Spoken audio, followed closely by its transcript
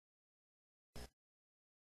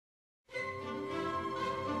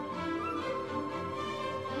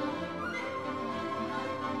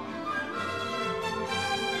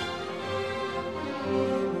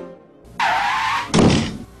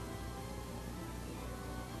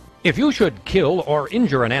If you should kill or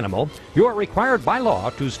injure an animal, you are required by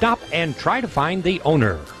law to stop and try to find the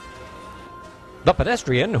owner. The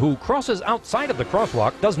pedestrian who crosses outside of the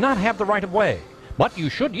crosswalk does not have the right of way, but you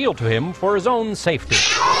should yield to him for his own safety.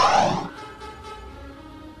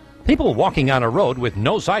 People walking on a road with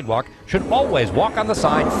no sidewalk should always walk on the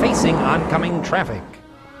side facing oncoming traffic.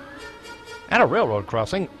 At a railroad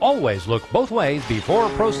crossing, always look both ways before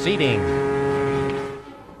proceeding.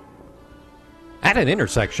 At an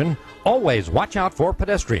intersection, always watch out for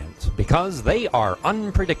pedestrians because they are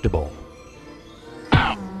unpredictable.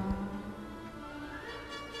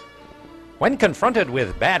 When confronted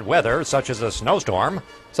with bad weather, such as a snowstorm,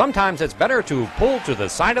 sometimes it's better to pull to the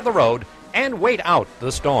side of the road and wait out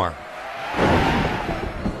the storm.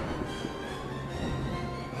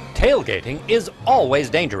 Tailgating is always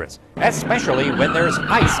dangerous, especially when there's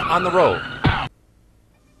ice on the road.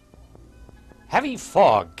 Heavy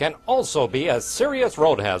fog can also be a serious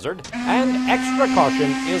road hazard, and extra caution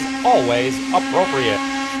is always appropriate.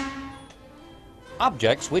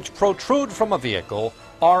 Objects which protrude from a vehicle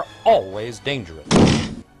are always dangerous.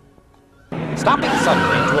 Stopping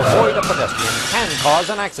suddenly to avoid a pedestrian can cause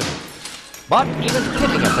an accident, but even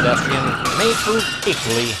hitting a pedestrian may prove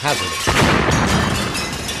equally hazardous.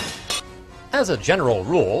 As a general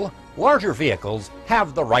rule, larger vehicles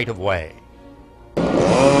have the right of way.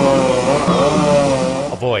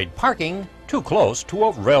 Avoid parking too close to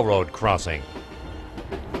a railroad crossing.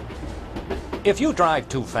 If you drive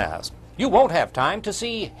too fast, you won't have time to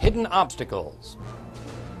see hidden obstacles.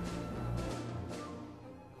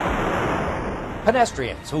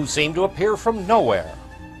 Pedestrians who seem to appear from nowhere.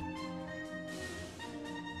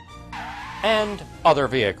 And other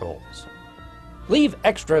vehicles. Leave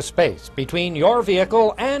extra space between your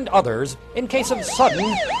vehicle and others in case of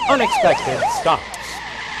sudden, unexpected stops.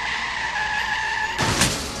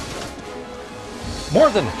 More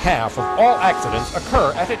than half of all accidents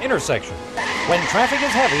occur at an intersection. When traffic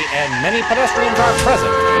is heavy and many pedestrians are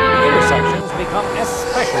present, intersections become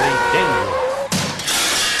especially dangerous.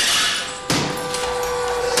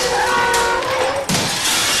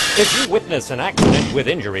 If you witness an accident with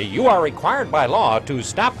injury, you are required by law to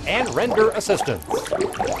stop and render assistance.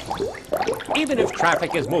 Even if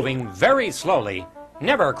traffic is moving very slowly,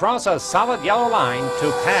 never cross a solid yellow line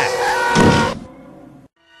to pass.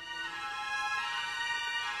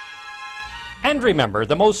 And remember,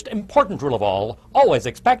 the most important rule of all, always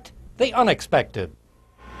expect the unexpected.